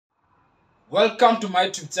Welcome to my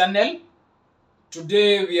YouTube channel.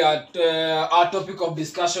 Today our topic of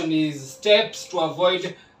discussion is steps to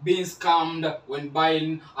avoid being scammed when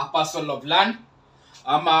buying a parcel of land.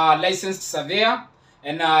 I'm a licensed surveyor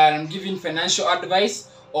and I'm giving financial advice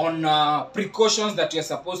on precautions that you're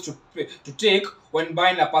supposed to take when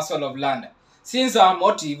buying a parcel of land. Since our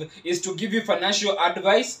motive is to give you financial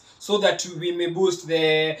advice so that we may boost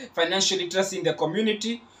the financial literacy in the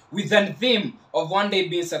community with the theme of one day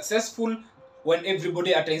being successful when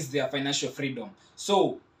everybody attains their financial freedom.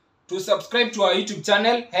 So, to subscribe to our YouTube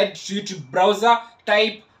channel, head to YouTube browser,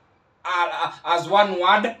 type as one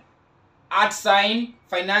word,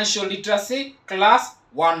 @financial literacy class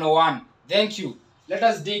 101. Thank you. Let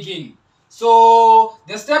us dig in. So,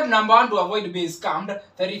 the step number 1 to avoid being scammed: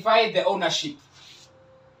 verify the ownership.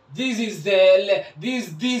 This is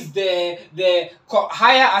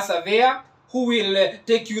hire a surveyor who will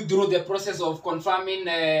take you through the process of confirming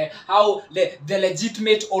how the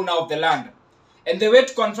legitimate owner of the land. And the way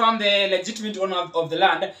to confirm the legitimate owner of the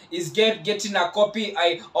land is getting a copy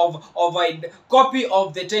of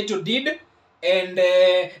the title deed, and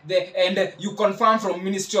you confirm from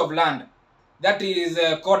Ministry of Land. That is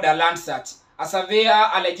called a land search. A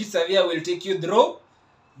legit surveyor will take you through.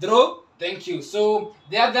 Thank you. So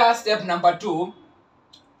the other step number two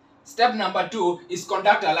is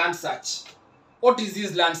conduct a land search. What is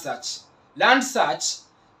this land search? Land search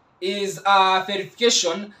is a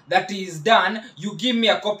verification that is done. You give me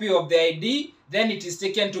a copy of the ID, then it is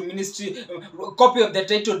taken to ministry, copy of the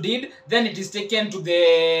title deed, then it is taken to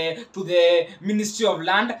the Ministry of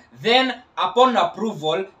Land. Then upon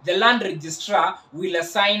approval, the land registrar will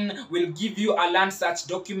give you a land search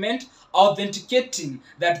document authenticating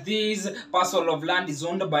that this parcel of land is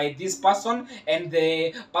owned by this person, and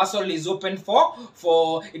the parcel is open for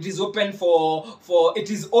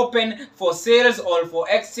sales or for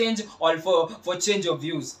exchange or for change of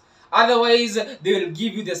use. Otherwise, they will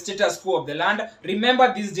give you the status quo of the land.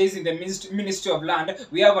 Remember, these days in the Ministry of Land,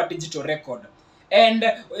 we have a digital record. And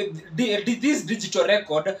this digital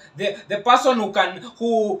record, the person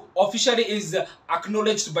who officially is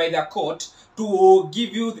acknowledged by the court to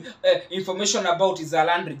give you information about is a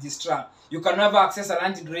land registrar. You can never access a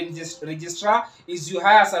land registrar is you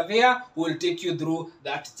hire a surveyor who will take you through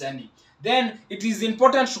that journey. Then it is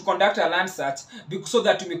important to conduct a land search so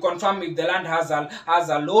that we confirm if the land has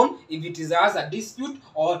a loan, if it has a dispute,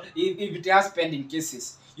 or if it has pending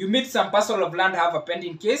cases. You meet some parcel of land have a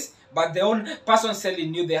pending case, but the own person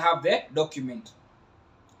selling you, they have the document.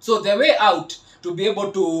 So the way out to be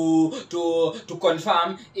able to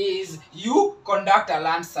confirm is you conduct a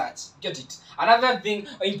land search. Get it? Another thing,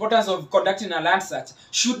 importance of conducting a land search.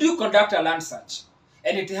 Should you conduct a land search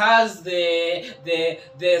and it has the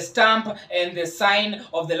stamp and the sign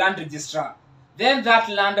of the land registrar, then that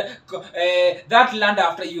land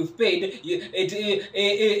after you've paid,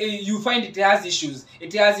 you find it has issues.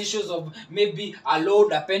 It has issues of maybe a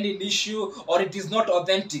loan, a pending issue, or it is not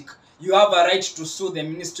authentic. You have a right to sue the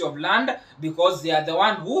Ministry of Land because they are the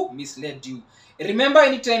one who misled you. Remember,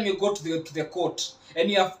 anytime you go to the court and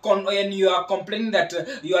you are complaining that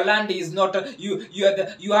your land is not you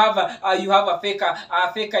have a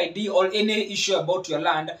fake ID or any issue about your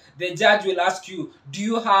land, the judge will ask you, do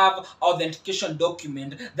you have authentication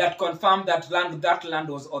document that confirm that land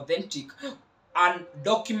was authentic? And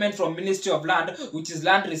document from Ministry of Land, which is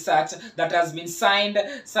land research, that has been signed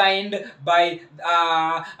by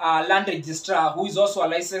a land registrar who is also a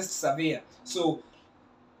licensed surveyor. So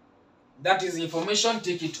that is information,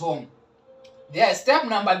 take it home. There, step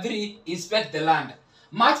number 3, inspect the land.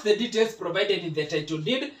 Match the details provided in the title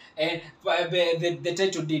deed and the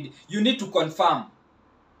title deed. You need to confirm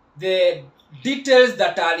the details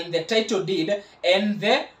that are in the title deed and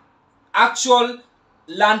the actual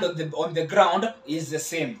land on the ground is the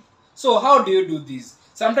same. So how do you do this?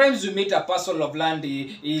 Sometimes you meet a parcel of land,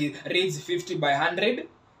 it reads 50 by 100.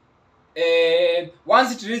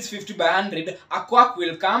 Once it reads 50 by 100, a quack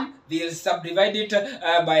will come. They'll subdivide it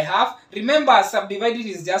by half. Remember, subdivided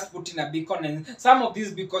is just putting a beacon, and some of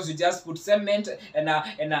these beacons you just put cement and a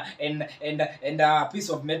piece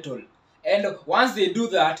of metal. And once they do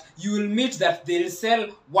that, you will meet that they'll sell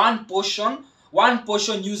one portion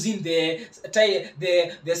using the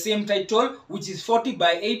same title, which is 40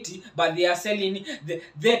 by 80, but they are selling the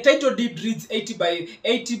title deed reads 80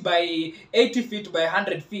 feet by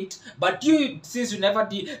 100 feet. But you, since you never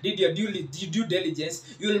did your due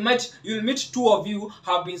diligence, you'll meet two of you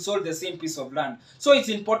have been sold the same piece of land. So it's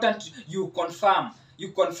important you confirm you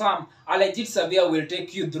confirm. A legit surveyor will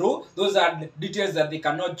take you through. Those are the details that they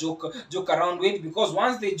cannot joke around with, because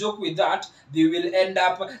once they joke with that, they will end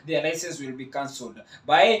up, their license will be cancelled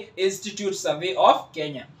by Institute Survey of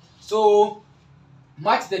Kenya. So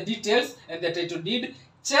match the details and the title deed.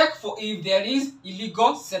 Check for if there is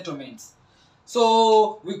illegal settlements.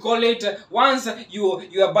 So we call it, once you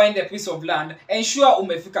are buying the piece of land, ensure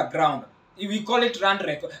umefika ground. We call it land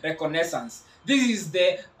reconnaissance. This is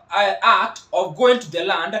the act of going to the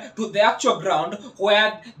land, to the actual ground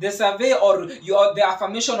where the survey or the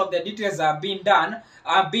affirmation of the details are being done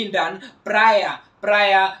prior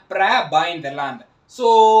buying the land.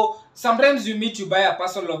 So sometimes you buy a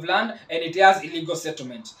parcel of land and it has illegal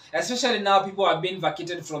settlement. Especially now, people are being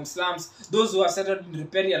vacated from slums. Those who are settled in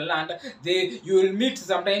riparian land, you will meet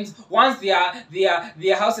sometimes, once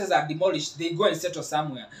their houses are demolished, they go and settle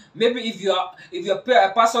somewhere. Maybe if your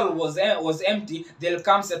parcel was empty, they'll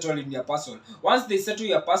come settle in your parcel. Once they settle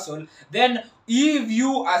your parcel, then if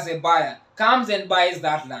you as a buyer comes and buys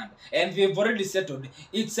that land and they've already settled,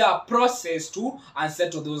 it's a process to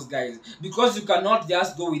unsettle those guys, because you cannot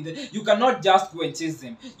just go and chase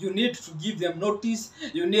them. You need to give them notice.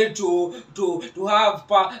 You need to have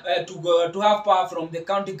power from the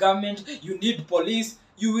county government. You need police.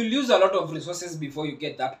 You will use a lot of resources before you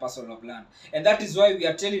get that parcel of land, and that is why we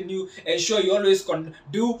are telling you, ensure you always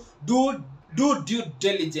do due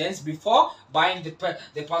diligence before buying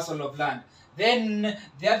the parcel of land. Then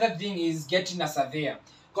the other thing is getting a surveyor.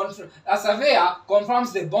 A surveyor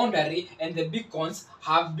confirms the boundary and the beacons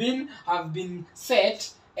have been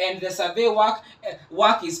set, and the survey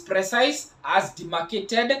work is precise as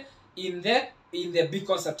demarcated in the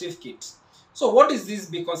beacon certificate. So what is this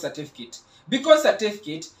beacon certificate? Beacon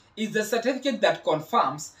certificate is the certificate that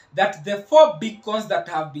confirms that the 4 beacons that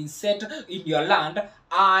have been set in your land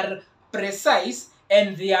are precise,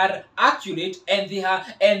 and they are accurate, and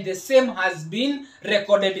the same has been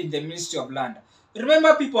recorded in the Ministry of Land.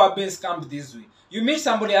 Remember, people are being scammed this way. You meet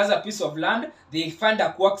somebody has a piece of land, they find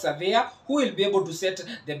a quack surveyor who will be able to set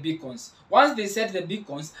the beacons. Once they set the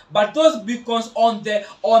beacons, but those beacons on the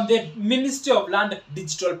Ministry of Land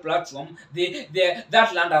digital platform,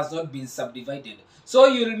 that land has not been subdivided. So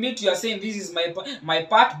you'll meet, you are saying this is my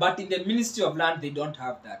part, but in the Ministry of Land they don't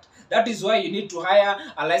have that. That is why you need to hire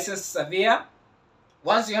a licensed surveyor.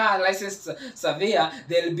 Once you have a licensed surveyor,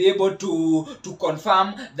 they'll be able to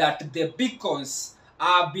confirm that the beacons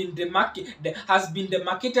has been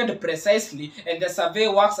demarcated precisely, and the survey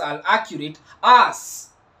works are accurate as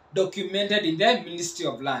documented in the Ministry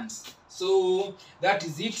of Lands. So that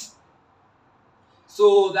is it.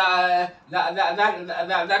 So that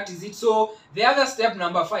is it. So the other step,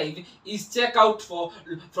 number 5, is check out from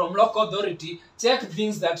local authority. Check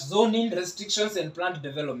things that zoning, restrictions, and planned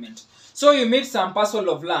development. So you meet some parcel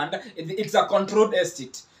of land. It's a controlled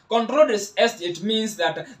estate. Controlled estate means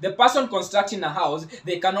that the person constructing a house,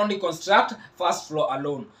 they can only construct first floor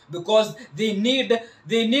alone, because they need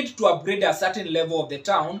to upgrade a certain level of the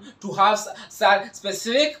town to have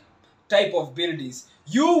specific type of buildings.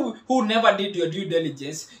 You who never did your due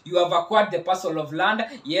diligence, you have acquired the parcel of land.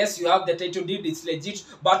 Yes, you have the title deed, it's legit.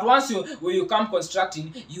 But once when you come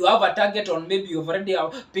constructing, you have a target on, maybe you've already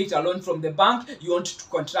picked a loan from the bank. You want to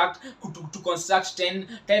construct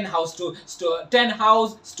 10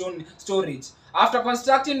 house storage. After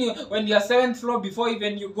constructing, when you are 7th floor, before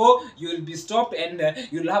even you go, you will be stopped, and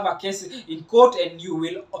you'll have a case in court, and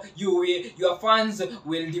your funds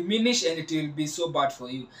will diminish, and it will be so bad for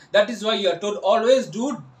you. That is why you are told, always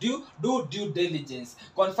do due diligence.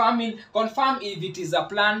 Confirm if it is a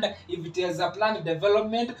planned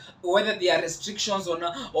development, whether there are restrictions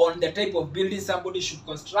on the type of building somebody should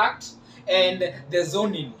construct, and the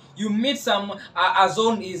zoning. You meet a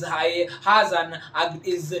zone is a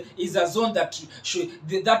zone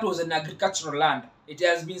that was an agricultural land. It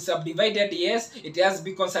has been subdivided, yes, it has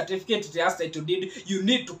beacon certificate, it has title deed. You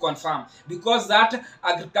need to confirm, because that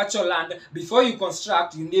agricultural land, before you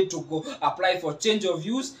construct, you need to go apply for change of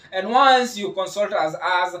use. And once you consult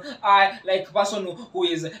like person who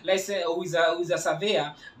is a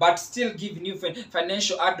surveyor, but still giving you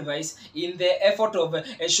financial advice in the effort of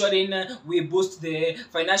ensuring we boost the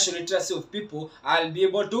financial literacy of people, I'll be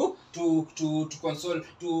able to consult,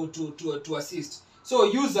 to assist. So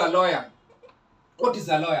use a lawyer. What is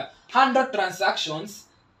a lawyer? Handling transactions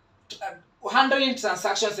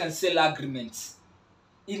and sale agreements.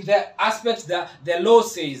 in the aspect that the law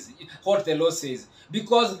says, what the law says.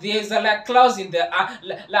 Because there is a like clause in the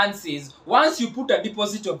land says, once you put a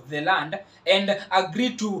deposit of the land and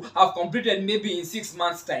agree to have completed maybe in 6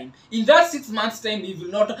 months time, in that 6 months time you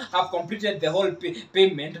will not have completed the whole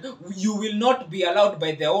payment, you will not be allowed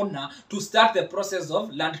by the owner to start the process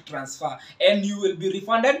of land transfer, and you will be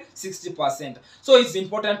refunded 60%. So it's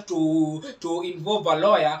important to involve a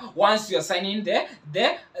lawyer once you are signing the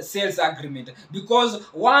sales agreement, because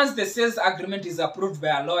once the sales agreement is approved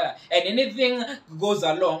by a lawyer and anything goes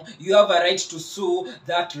along, you have a right to sue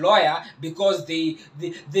that lawyer because they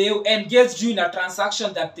engaged you in a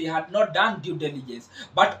transaction that they had not done due diligence.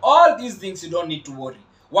 But all these things you don't need to worry.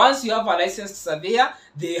 Once you have a licensed surveyor,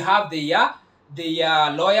 they have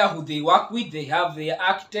their lawyer who they work with, they have their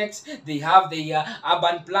architects, they have their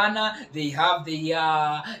urban planner, they have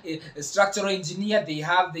their structural engineer, they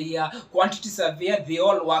have their quantity surveyor. They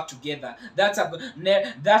all work together. They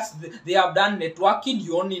have done networking.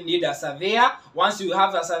 You only need a surveyor. Once you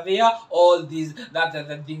have a surveyor, all these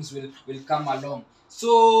the things will come along.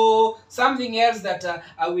 So something else that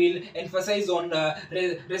I will emphasize on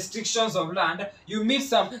restrictions of land. You meet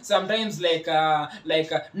sometimes like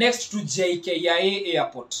next to JKIA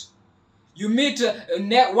airport. You meet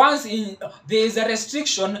once there is a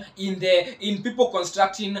restriction in people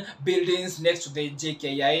constructing buildings next to the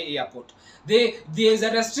JKIA airport. There is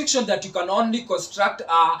a restriction that you can only construct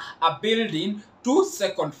a building to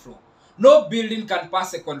 2nd floor. No building can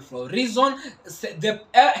pass 2nd floor. Reason,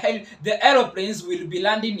 the aeroplanes will be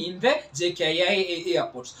landing in the JKIA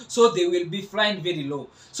airport, so they will be flying very low.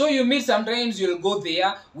 So you meet sometimes you'll go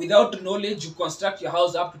there without knowledge, you construct your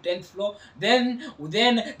house up to 10th floor. Then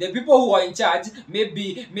the people who are in charge,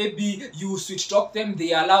 maybe you switch talk them,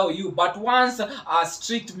 they allow you. But once a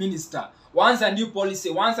strict minister, once a new policy,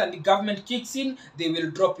 once a government kicks in, they will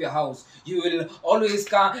drop your house. You will always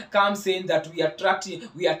come saying that we are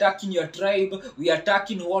attacking your tribe, we are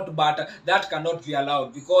attacking what, but that cannot be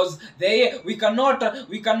allowed, because we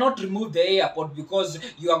cannot remove the airport because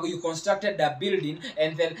you constructed a building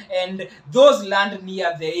and those land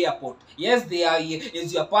near the airport. Yes,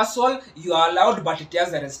 is your parcel, you are allowed, but it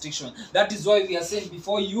has a restriction. That is why we are saying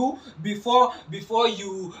before you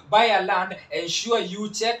buy a land, ensure you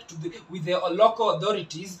check with the local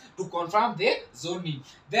authorities to confirm the zoning.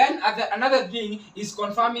 Then another thing is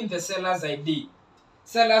confirming the seller's ID.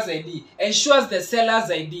 Seller's ID ensures the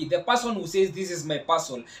seller's ID, the person who says this is my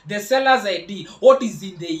parcel, the seller's ID, what is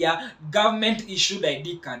in the government issued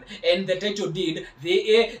ID card and the title deed,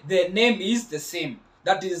 the name is the same.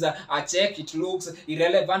 That is a check. It looks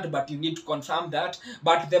irrelevant, but you need to confirm that.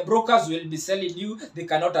 But the brokers will be selling you, they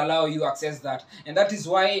cannot allow you access that. And that is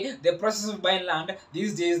why the process of buying land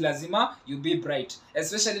these days, lazima you be bright.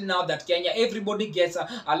 Especially now that Kenya, everybody gets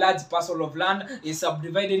a large parcel of land, is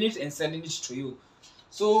subdividing it and selling it to you.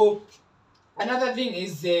 So another thing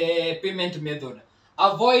is the payment method.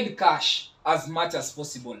 Avoid cash as much as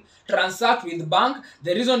possible. Transact with bank.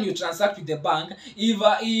 The reason you transact with the bank,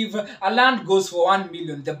 if a land goes for 1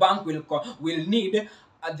 million, the bank will need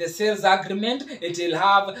the sales agreement. You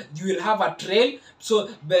will have a trail. So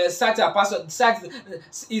such a person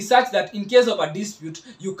is such that in case of a dispute,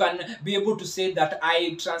 you can be able to say that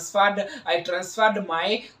I transferred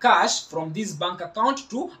my cash from this bank account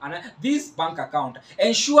to this bank account.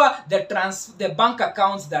 Ensure the bank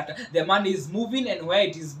accounts that the money is moving and where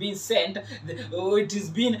it is being sent, it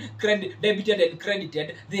is being debited and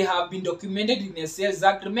credited. They have been documented in a sales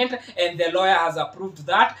agreement, and the lawyer has approved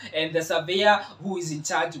that, and the surveyor who is in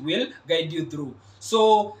charge will guide you through.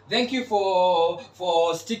 So thank you for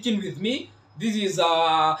sticking with me. This is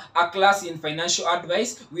a class in financial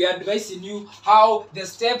advice. We are advising you how the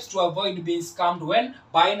steps to avoid being scammed when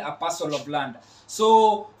buying a parcel of land.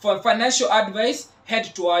 So for financial advice,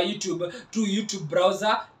 head to our YouTube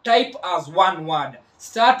browser, type as one word.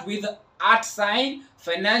 Start with @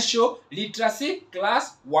 financial literacy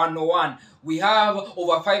class 101. We have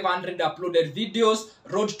over 500 uploaded videos,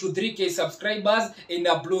 road to 3K subscribers in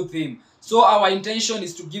a blue theme. So our intention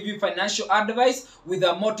is to give you financial advice with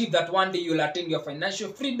a motive that one day you'll attain your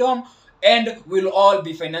financial freedom and we'll all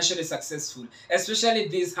be financially successful. Especially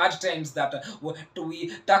these hard times that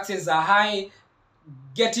taxes are high,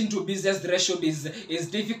 getting to business threshold is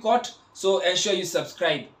difficult. So ensure you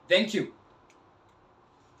subscribe. Thank you.